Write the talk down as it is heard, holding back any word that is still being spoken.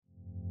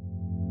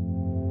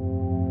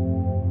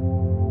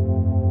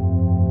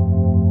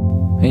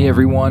Hey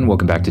everyone,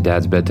 welcome back to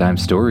Dad's Bedtime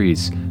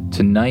Stories.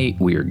 Tonight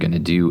we are going to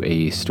do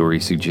a story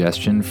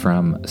suggestion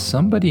from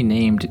somebody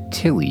named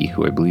Tilly,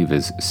 who I believe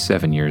is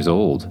 7 years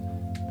old.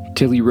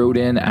 Tilly wrote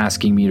in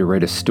asking me to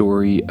write a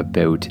story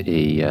about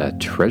a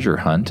treasure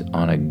hunt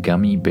on a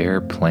gummy bear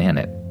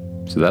planet.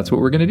 So that's what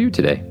we're going to do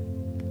today.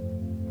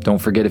 Don't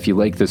forget, if you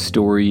like this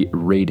story,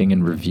 rating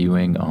and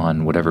reviewing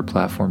on whatever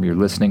platform you're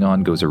listening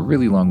on goes a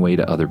really long way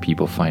to other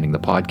people finding the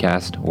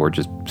podcast, or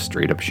just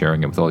straight up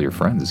sharing it with all your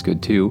friends is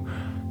good too.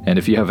 And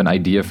if you have an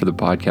idea for the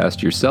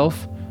podcast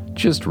yourself,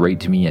 just write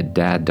to me at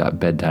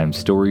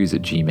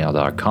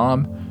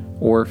dad.bedtimestories@gmail.com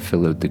or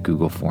fill out the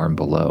Google form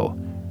below.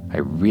 I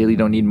really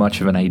don't need much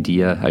of an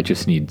idea. I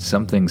just need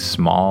something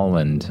small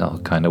and I'll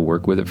kind of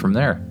work with it from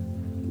there.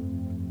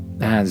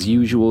 As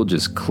usual,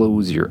 just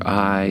close your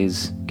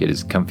eyes, get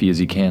as comfy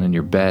as you can in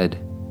your bed,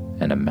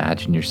 and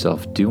imagine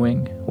yourself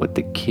doing what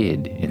the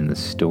kid in the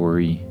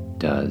story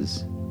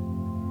does.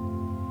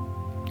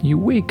 You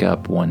wake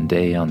up one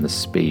day on the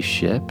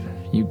spaceship.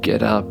 You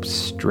get up,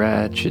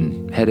 stretch,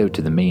 and head out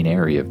to the main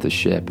area of the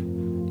ship.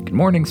 "Good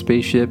morning,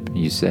 spaceship,"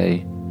 you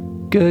say.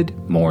 "Good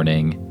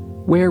morning.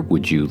 Where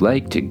would you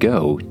like to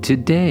go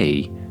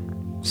today?"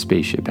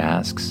 Spaceship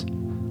asks.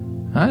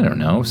 "I don't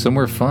know,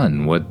 somewhere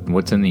fun.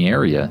 What's in the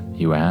area?"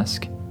 you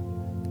ask.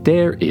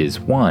 "There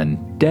is one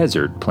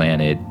desert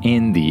planet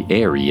in the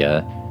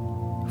area.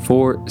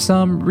 For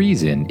some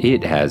reason,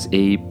 it has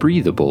a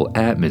breathable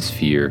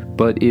atmosphere,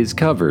 but is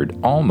covered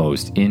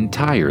almost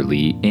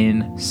entirely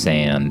in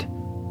sand."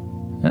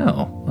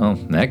 "Oh, well,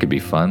 that could be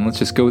fun. Let's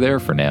just go there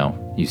for now,"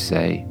 you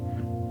say.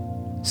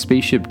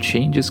 Spaceship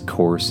changes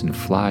course and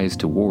flies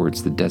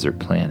towards the desert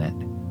planet.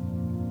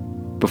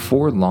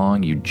 Before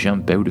long, you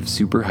jump out of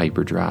super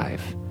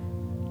hyperdrive,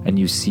 and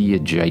you see a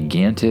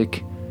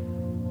gigantic,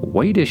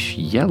 whitish,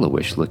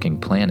 yellowish looking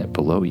planet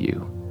below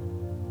you.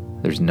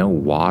 There's no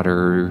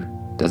water,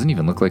 doesn't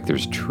even look like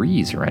there's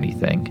trees or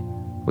anything,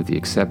 with the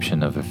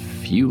exception of a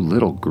few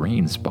little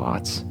green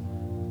spots.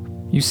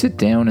 You sit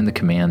down in the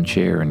command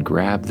chair and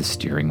grab the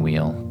steering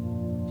wheel.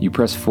 You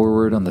press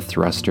forward on the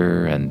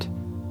thruster and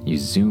you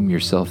zoom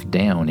yourself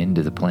down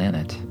into the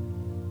planet.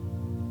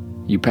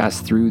 You pass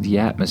through the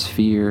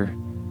atmosphere,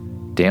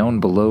 down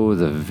below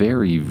the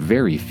very,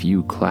 very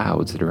few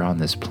clouds that are on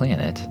this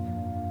planet,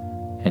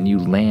 and you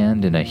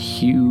land in a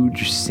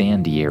huge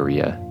sandy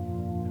area.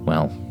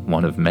 Well,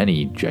 one of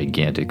many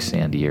gigantic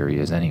sandy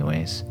areas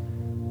anyways.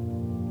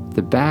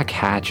 The back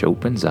hatch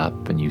opens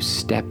up and you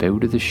step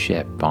out of the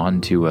ship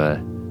onto a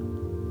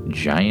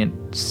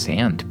giant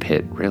sand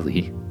pit,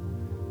 really.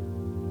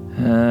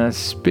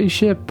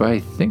 Spaceship, I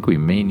think we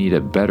may need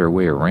a better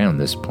way around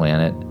this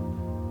planet.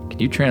 Can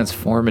you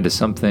transform into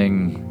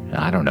something,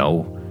 I don't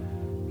know,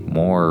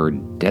 more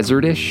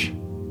desertish?"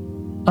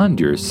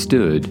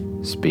 "Understood,"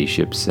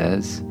 Spaceship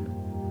says.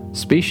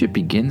 Spaceship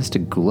begins to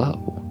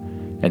glow,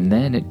 and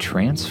then it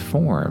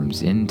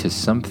transforms into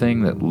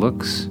something that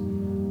looks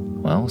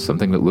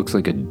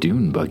like a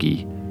dune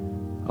buggy,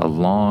 a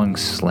long,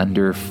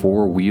 slender,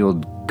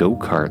 four-wheeled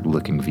go-kart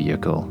looking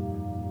vehicle.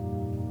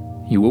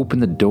 You open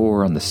the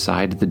door on the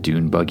side of the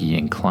dune buggy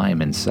and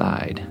climb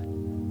inside.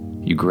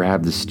 You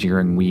grab the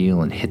steering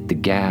wheel and hit the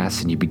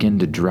gas, and you begin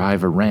to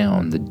drive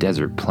around the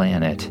desert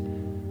planet.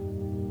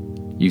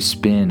 You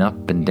spin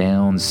up and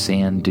down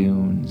sand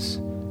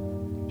dunes,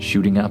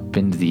 shooting up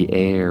into the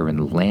air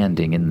and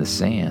landing in the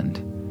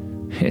sand.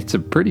 It's a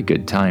pretty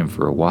good time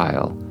for a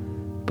while,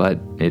 but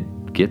it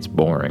gets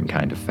boring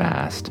kind of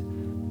fast.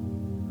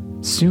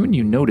 Soon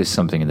you notice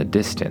something in the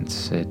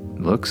distance. It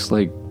looks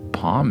like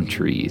palm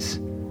trees.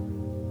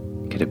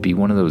 Could it be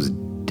one of those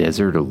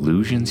desert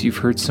illusions you've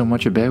heard so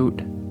much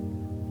about?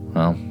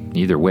 Well,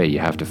 either way, you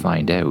have to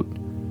find out.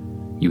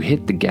 You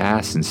hit the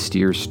gas and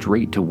steer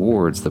straight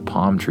towards the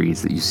palm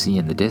trees that you see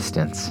in the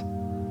distance.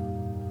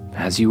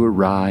 As you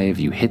arrive,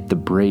 you hit the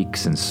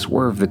brakes and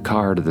swerve the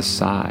car to the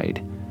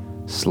side,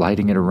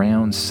 sliding it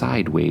around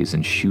sideways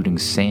and shooting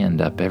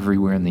sand up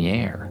everywhere in the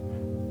air.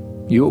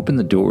 You open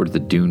the door to the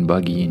dune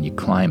buggy and you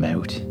climb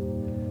out.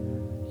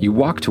 You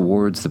walk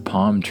towards the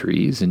palm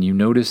trees and you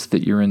notice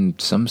that you're in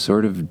some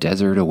sort of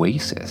desert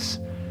oasis.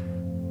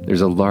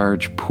 There's a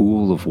large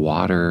pool of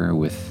water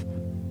with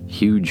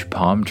huge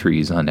palm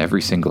trees on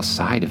every single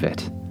side of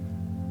it.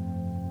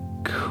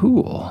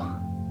 Cool.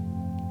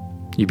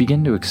 You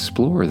begin to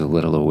explore the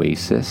little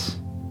oasis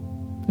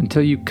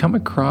until you come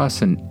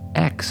across an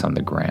X on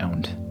the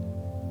ground.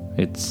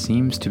 It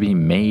seems to be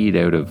made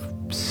out of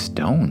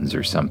stones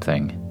or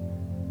something.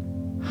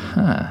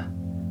 Huh.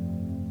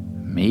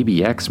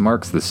 Maybe X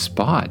marks the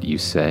spot, you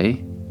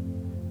say.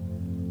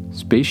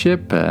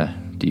 "Spaceship,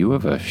 do you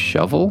have a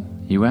shovel?"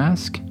 you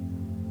ask.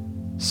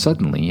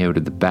 Suddenly, out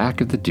of the back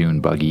of the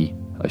dune buggy,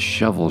 a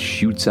shovel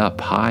shoots up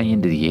high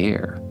into the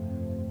air.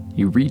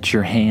 You reach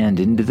your hand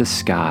into the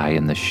sky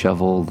and the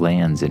shovel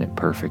lands in it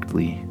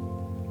perfectly.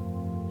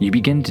 You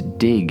begin to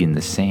dig in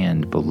the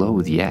sand below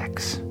the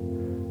X.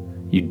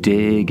 You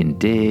dig and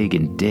dig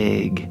and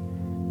dig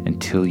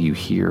until you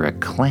hear a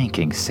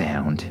clanking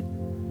sound.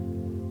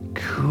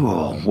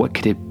 Cool, what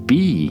could it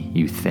be,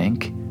 you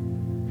think?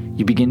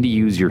 You begin to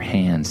use your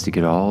hands to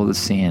get all the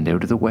sand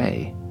out of the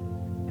way,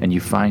 and you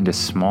find a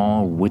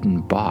small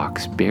wooden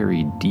box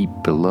buried deep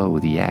below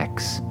the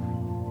X.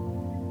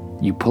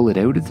 You pull it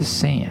out of the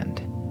sand.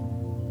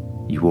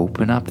 You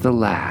open up the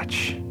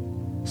latch,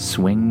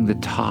 swing the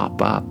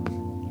top up,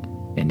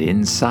 and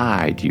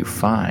inside you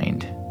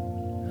find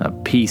a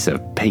piece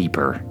of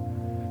paper.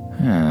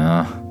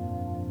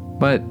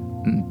 But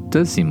it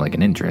does seem like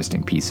an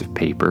interesting piece of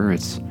paper.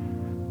 It's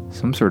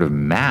some sort of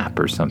map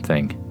or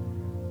something.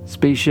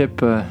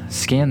 Spaceship,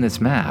 scan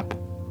this map.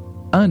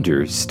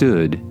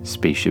 Understood,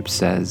 Spaceship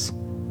says.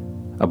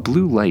 A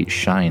blue light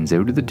shines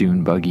out of the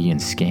dune buggy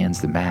and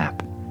scans the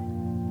map.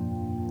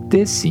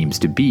 This seems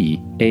to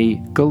be a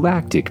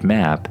galactic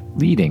map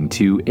leading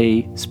to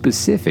a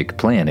specific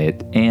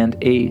planet and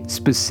a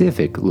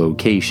specific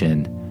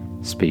location,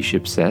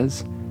 Spaceship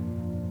says.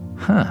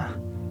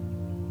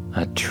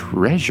 A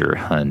treasure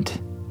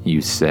hunt,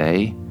 you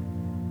say?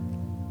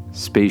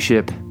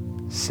 Spaceship,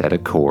 set a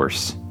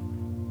course.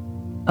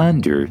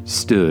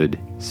 Understood,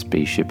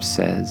 Spaceship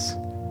says.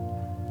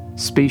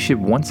 Spaceship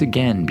once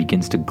again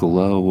begins to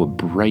glow a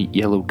bright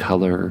yellow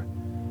color,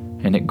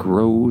 and it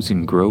grows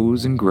and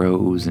grows and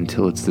grows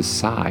until it's the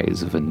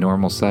size of a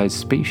normal-sized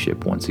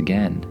spaceship once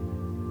again.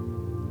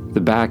 The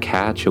back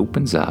hatch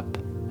opens up,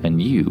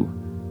 and you,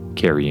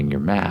 carrying your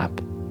map,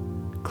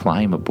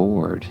 climb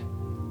aboard.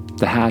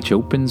 The hatch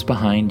opens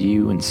behind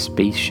you, and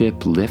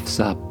Spaceship lifts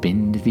up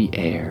into the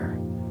air,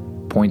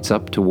 points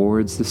up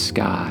towards the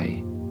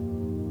sky,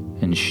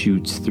 and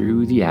shoots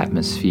through the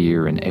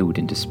atmosphere and out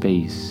into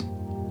space.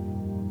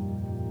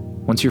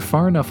 Once you're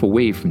far enough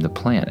away from the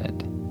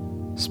planet,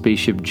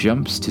 Spaceship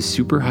jumps to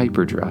super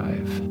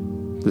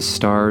hyperdrive. The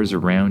stars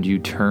around you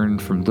turn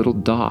from little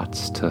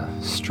dots to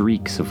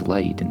streaks of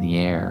light in the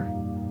air.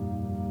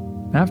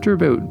 After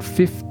about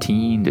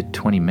 15 to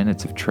 20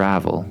 minutes of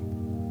travel,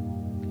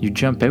 you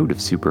jump out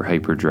of super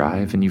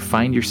hyperdrive and you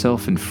find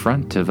yourself in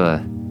front of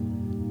a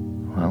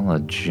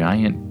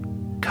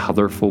giant,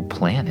 colorful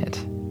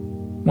planet.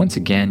 Once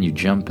again, you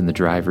jump in the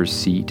driver's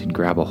seat and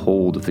grab a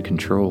hold of the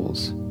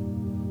controls.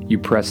 You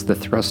press the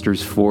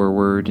thrusters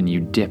forward and you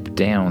dip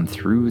down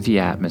through the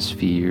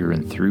atmosphere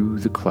and through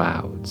the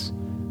clouds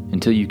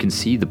until you can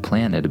see the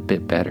planet a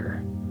bit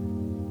better.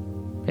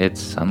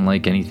 It's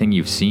unlike anything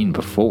you've seen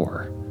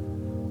before.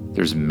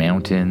 There's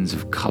mountains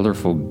of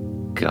colorful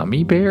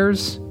gummy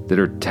bears that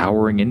are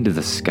towering into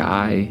the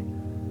sky,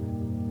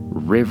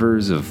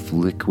 rivers of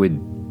liquid,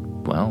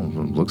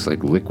 looks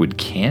like liquid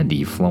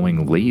candy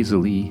flowing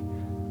lazily,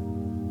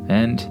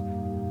 and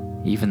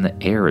even the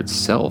air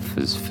itself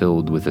is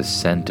filled with a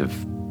scent of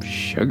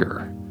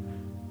sugar.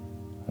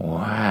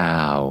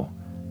 Wow,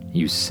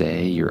 you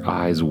say, your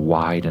eyes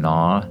wide in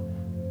awe.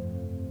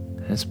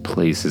 This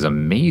place is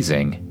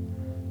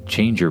amazing.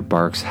 Changer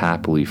barks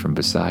happily from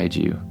beside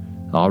you,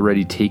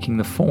 already taking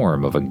the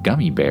form of a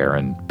gummy bear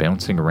and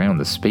bouncing around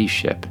the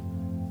spaceship.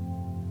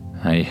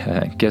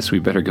 I guess we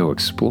better go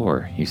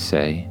explore, you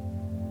say.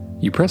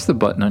 You press the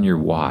button on your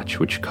watch,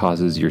 which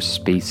causes your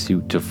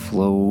spacesuit to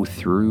flow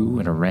through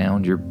and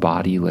around your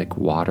body like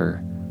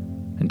water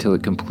until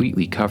it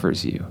completely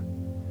covers you.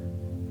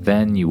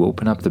 Then you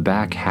open up the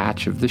back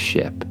hatch of the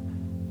ship.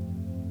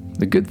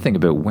 The good thing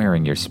about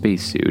wearing your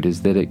spacesuit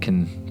is that it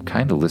can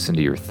kind of listen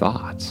to your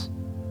thoughts.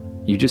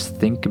 You just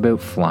think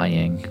about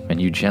flying, and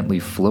you gently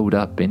float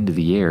up into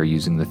the air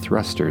using the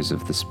thrusters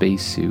of the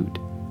spacesuit.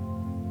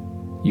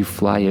 You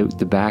fly out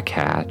the back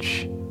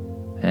hatch,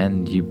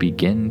 and you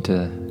begin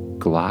to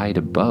glide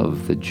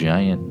above the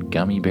giant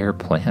gummy bear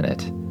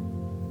planet.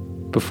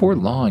 Before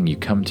long, you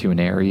come to an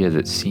area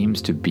that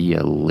seems to be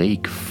a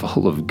lake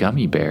full of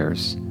gummy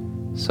bears.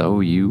 So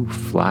you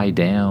fly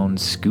down,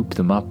 scoop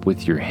them up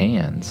with your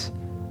hands,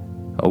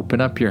 open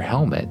up your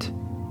helmet,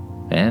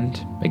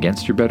 and,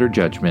 against your better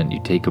judgment,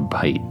 you take a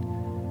bite.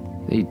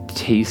 They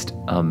taste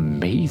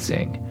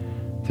amazing.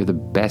 They're the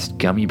best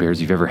gummy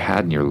bears you've ever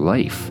had in your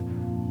life.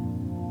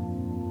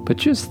 But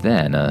just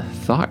then, a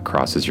thought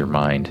crosses your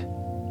mind.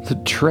 The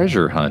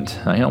treasure hunt.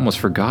 I almost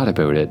forgot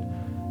about it.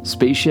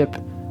 Spaceship,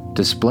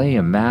 display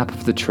a map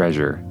of the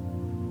treasure.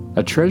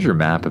 A treasure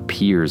map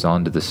appears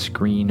onto the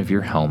screen of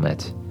your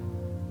helmet,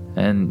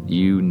 and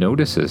you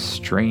notice a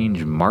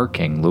strange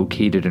marking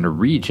located in a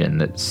region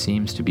that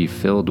seems to be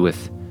filled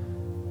with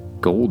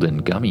golden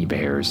gummy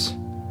bears.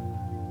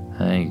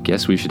 I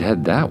guess we should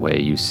head that way,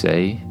 you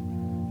say.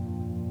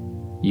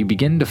 You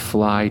begin to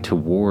fly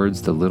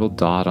towards the little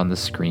dot on the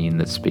screen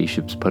that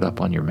Spaceship's put up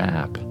on your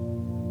map.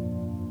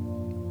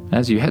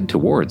 As you head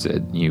towards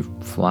it, you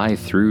fly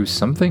through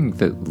something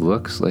that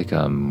looks like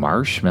a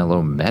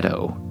marshmallow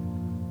meadow.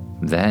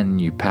 Then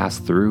you pass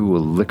through a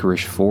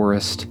licorice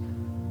forest.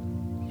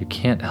 You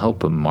can't help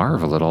but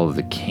marvel at all of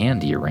the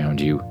candy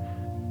around you.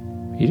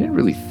 You didn't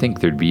really think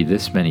there'd be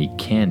this many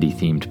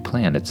candy-themed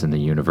planets in the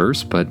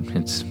universe, but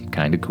it's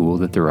kind of cool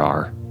that there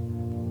are.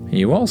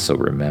 You also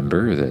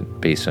remember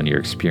that, based on your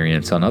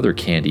experience on other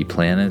candy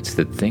planets,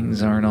 that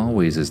things aren't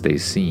always as they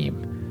seem,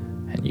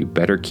 and you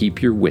better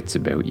keep your wits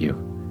about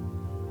you.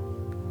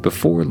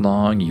 Before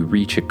long, you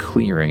reach a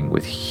clearing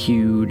with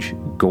huge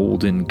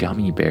golden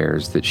gummy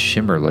bears that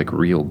shimmer like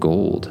real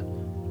gold.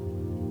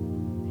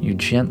 You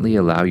gently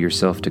allow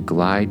yourself to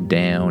glide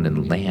down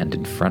and land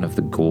in front of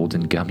the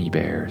golden gummy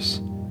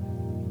bears.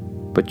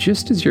 But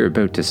just as you're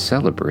about to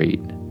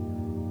celebrate,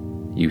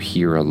 you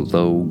hear a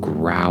low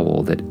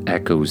growl that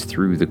echoes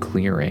through the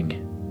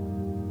clearing.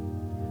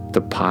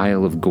 The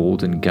pile of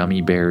golden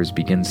gummy bears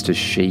begins to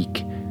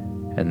shake,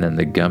 and then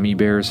the gummy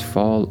bears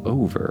fall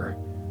over,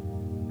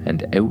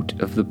 and out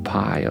of the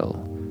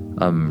pile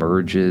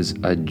emerges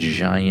a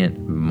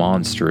giant,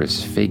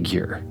 monstrous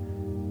figure.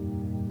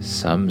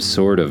 Some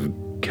sort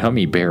of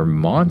gummy bear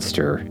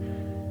monster.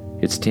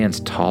 It stands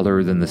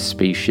taller than the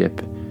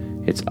spaceship,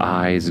 its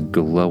eyes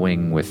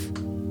glowing with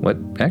what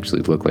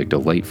actually look like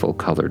delightful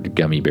colored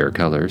gummy bear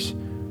colors.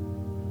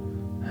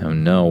 Oh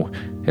no,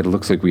 it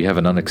looks like we have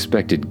an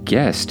unexpected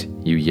guest,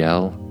 you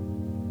yell.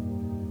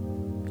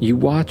 You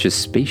watch as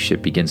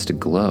spaceship begins to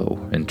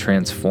glow and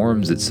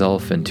transforms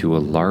itself into a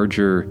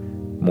larger,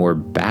 more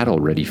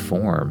battle-ready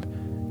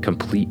form,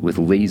 complete with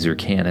laser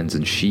cannons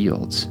and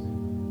shields.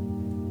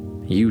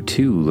 You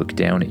too look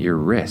down at your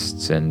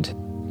wrists, and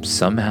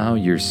somehow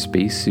your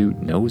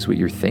spacesuit knows what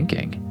you're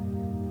thinking.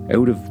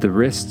 Out of the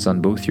wrists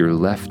on both your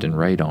left and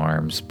right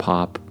arms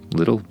pop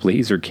little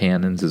laser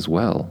cannons as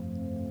well.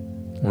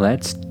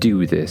 Let's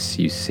do this,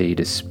 you say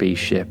to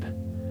spaceship.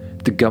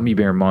 The gummy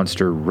bear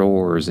monster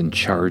roars and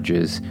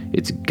charges,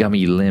 its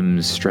gummy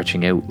limbs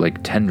stretching out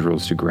like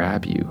tendrils to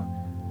grab you.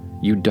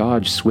 You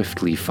dodge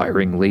swiftly,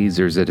 firing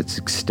lasers at its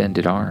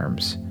extended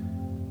arms.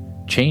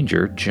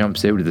 Changer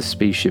jumps out of the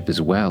spaceship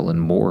as well and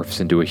morphs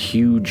into a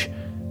huge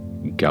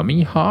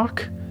gummy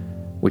hawk,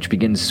 which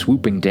begins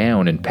swooping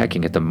down and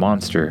pecking at the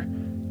monster,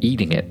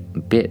 eating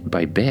it bit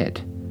by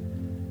bit.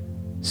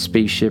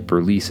 Spaceship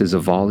releases a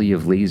volley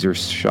of laser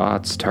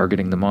shots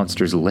targeting the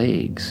monster's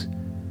legs.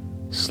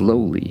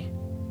 Slowly,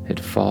 it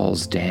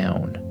falls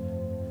down.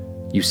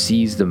 You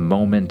seize the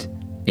moment,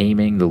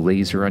 aiming the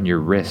laser on your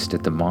wrist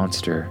at the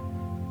monster.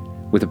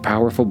 With a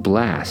powerful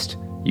blast,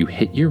 you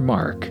hit your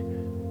mark.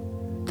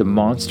 The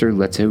monster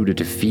lets out a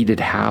defeated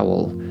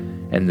howl,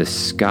 and the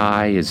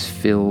sky is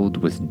filled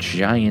with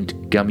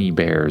giant gummy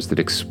bears that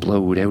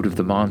explode out of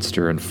the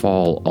monster and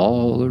fall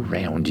all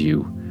around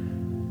you.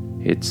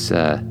 It's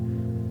a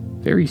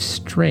very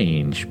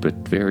strange but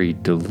very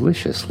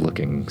delicious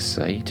looking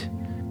sight.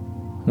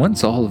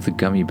 Once all of the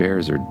gummy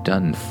bears are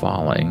done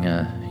falling,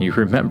 you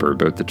remember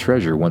about the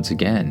treasure once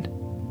again.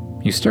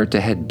 You start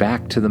to head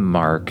back to the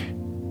mark,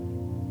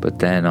 but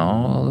then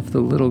all of the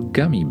little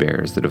gummy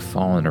bears that have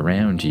fallen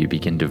around you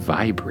begin to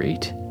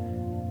vibrate.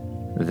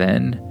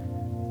 Then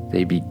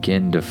they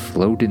begin to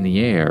float in the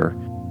air,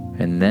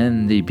 and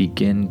then they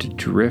begin to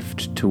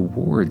drift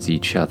towards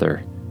each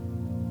other.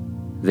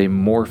 They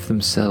morph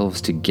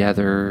themselves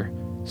together,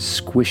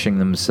 squishing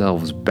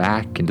themselves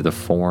back into the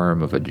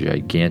form of a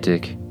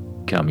gigantic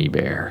gummy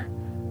bear.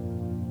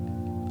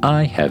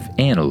 I have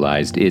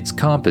analyzed its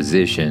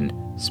composition,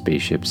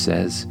 Spaceship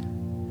says.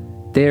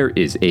 There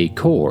is a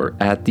core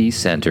at the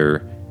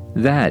center.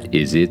 That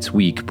is its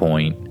weak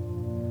point.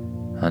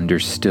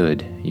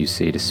 Understood, you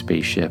say to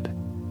Spaceship.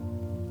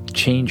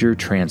 Changer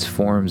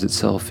transforms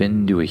itself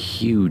into a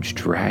huge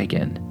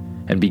dragon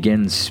and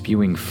begins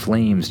spewing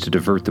flames to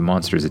divert the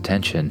monster's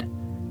attention.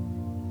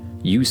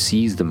 You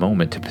seize the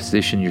moment to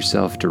position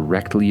yourself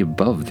directly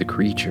above the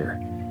creature.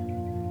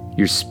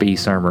 Your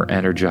space armor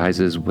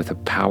energizes with a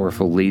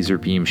powerful laser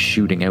beam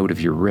shooting out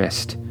of your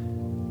wrist.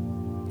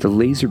 The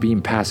laser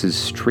beam passes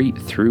straight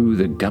through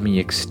the gummy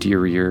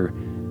exterior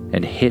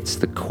and hits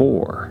the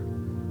core.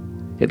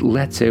 It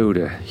lets out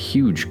a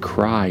huge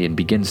cry and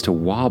begins to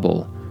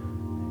wobble,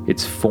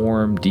 its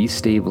form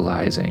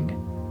destabilizing,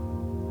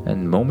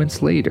 and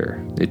moments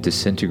later it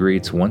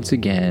disintegrates once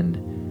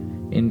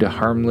again into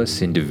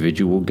harmless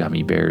individual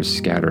gummy bears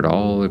scattered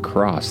all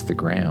across the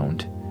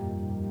ground.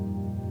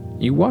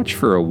 You watch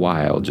for a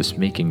while, just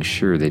making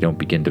sure they don't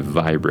begin to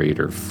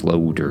vibrate or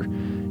float or,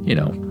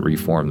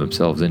 reform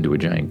themselves into a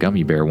giant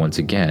gummy bear once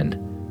again.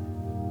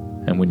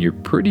 And when you're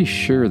pretty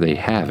sure they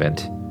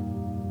haven't,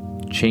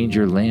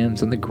 Changer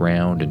lands on the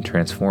ground and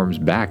transforms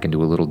back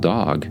into a little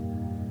dog.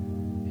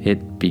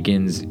 It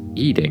begins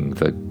eating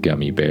the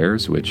gummy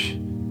bears, which,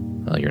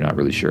 you're not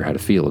really sure how to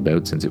feel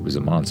about since it was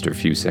a monster a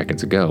few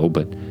seconds ago,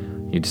 but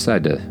you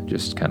decide to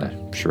just kind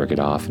of shrug it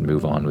off and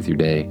move on with your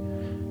day.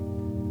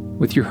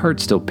 With your heart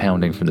still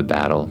pounding from the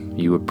battle,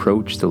 you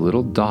approach the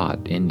little dot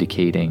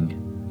indicating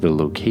the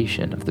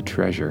location of the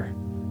treasure.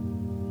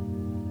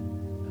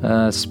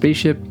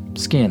 Spaceship,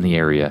 scan the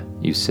area,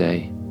 you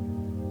say.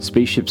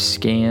 Spaceship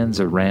scans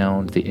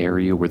around the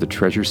area where the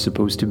treasure's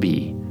supposed to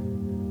be.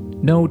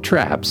 No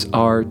traps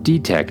are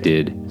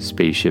detected,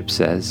 Spaceship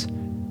says.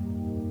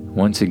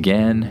 Once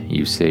again,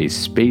 you say,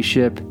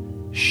 Spaceship,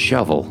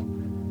 shovel,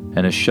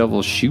 and a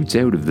shovel shoots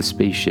out of the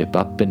spaceship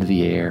up into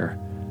the air.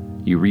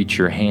 You reach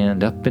your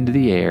hand up into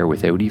the air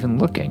without even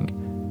looking,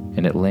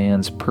 and it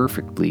lands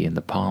perfectly in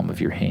the palm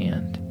of your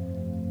hand.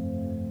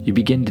 You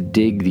begin to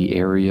dig the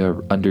area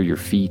under your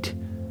feet,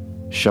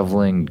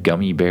 shoveling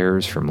gummy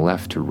bears from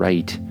left to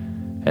right,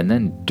 and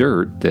then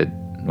dirt that,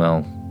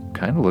 well,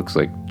 kind of looks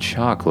like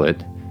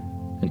chocolate,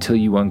 until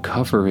you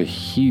uncover a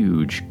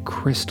huge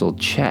crystal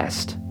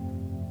chest.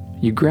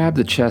 You grab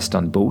the chest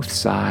on both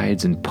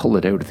sides and pull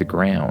it out of the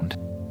ground.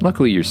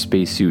 Luckily, your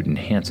spacesuit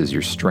enhances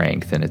your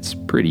strength, and it's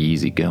pretty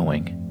easy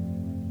going.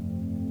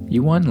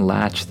 You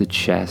unlatch the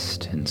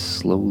chest and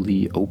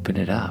slowly open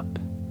it up.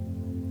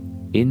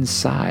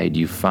 Inside,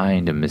 you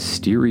find a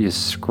mysterious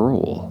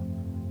scroll.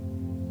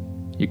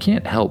 You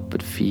can't help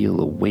but feel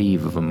a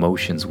wave of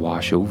emotions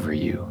wash over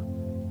you.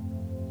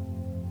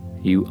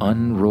 You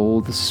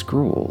unroll the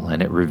scroll,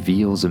 and it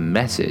reveals a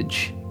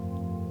message.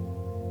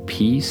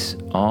 "Peace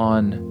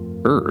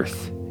on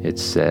Earth," it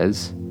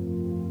says.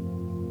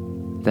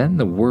 Then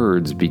the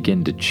words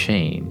begin to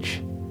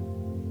change.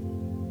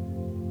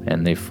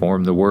 And they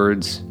form the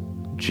words,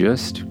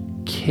 "Just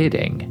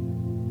kidding."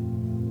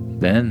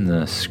 Then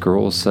the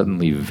scroll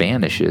suddenly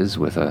vanishes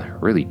with a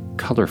really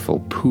colorful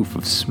poof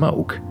of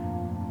smoke.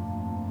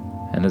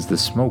 And as the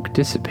smoke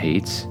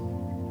dissipates,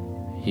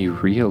 you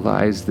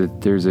realize that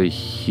there's a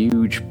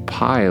huge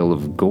pile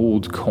of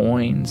gold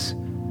coins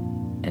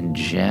and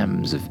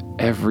gems of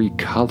every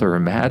color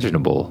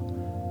imaginable.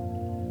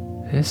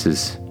 This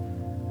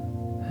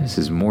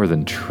is more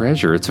than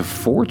treasure, it's a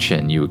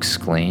fortune, you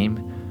exclaim,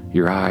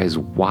 your eyes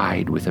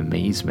wide with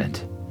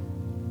amazement.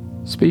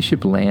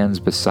 Spaceship lands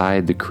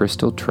beside the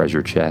crystal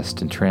treasure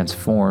chest and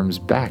transforms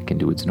back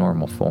into its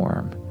normal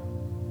form.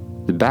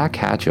 The back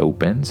hatch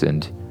opens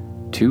and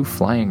 2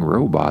 flying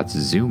robots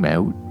zoom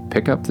out,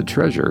 pick up the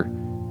treasure,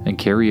 and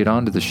carry it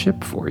onto the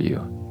ship for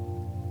you.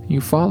 You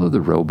follow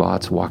the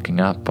robots walking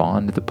up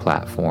onto the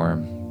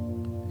platform.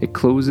 It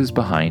closes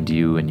behind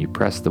you and you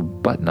press the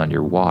button on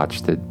your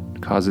watch that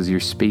causes your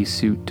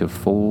spacesuit to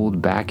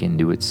fold back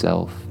into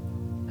itself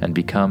and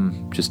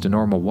become just a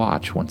normal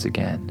watch once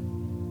again.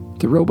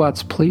 The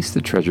robots place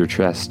the treasure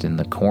chest in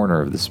the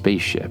corner of the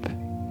spaceship.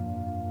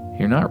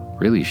 You're not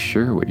really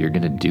sure what you're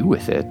going to do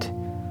with it.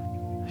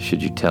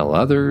 Should you tell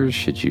others?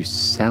 Should you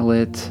sell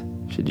it?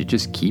 Should you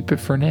just keep it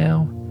for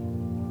now?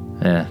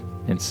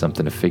 It's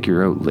something to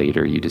figure out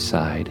later, you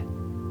decide.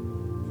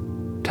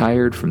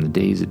 Tired from the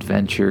day's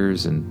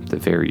adventures and the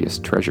various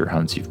treasure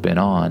hunts you've been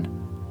on,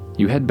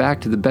 you head back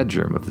to the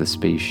bedroom of the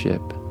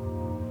spaceship.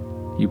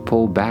 You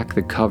pull back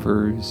the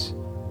covers,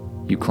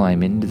 you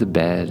climb into the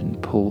bed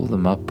and pull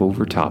them up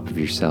over top of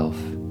yourself.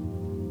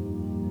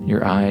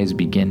 Your eyes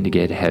begin to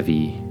get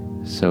heavy,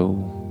 so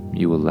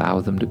you allow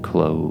them to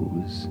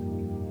close.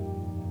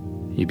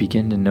 You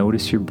begin to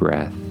notice your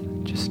breath,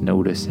 just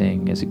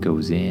noticing as it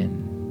goes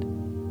in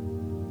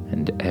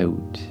and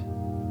out,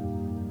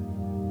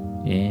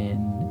 in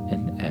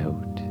and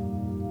out.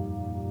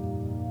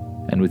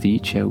 And with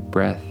each out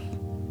breath,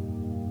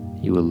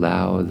 you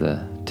allow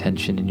the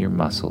tension in your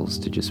muscles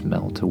to just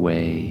melt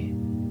away,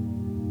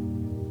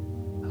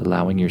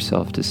 allowing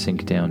yourself to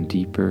sink down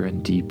deeper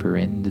and deeper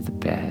into the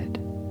bed.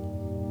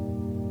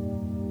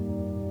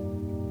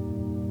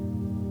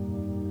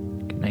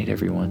 Good night,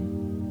 everyone.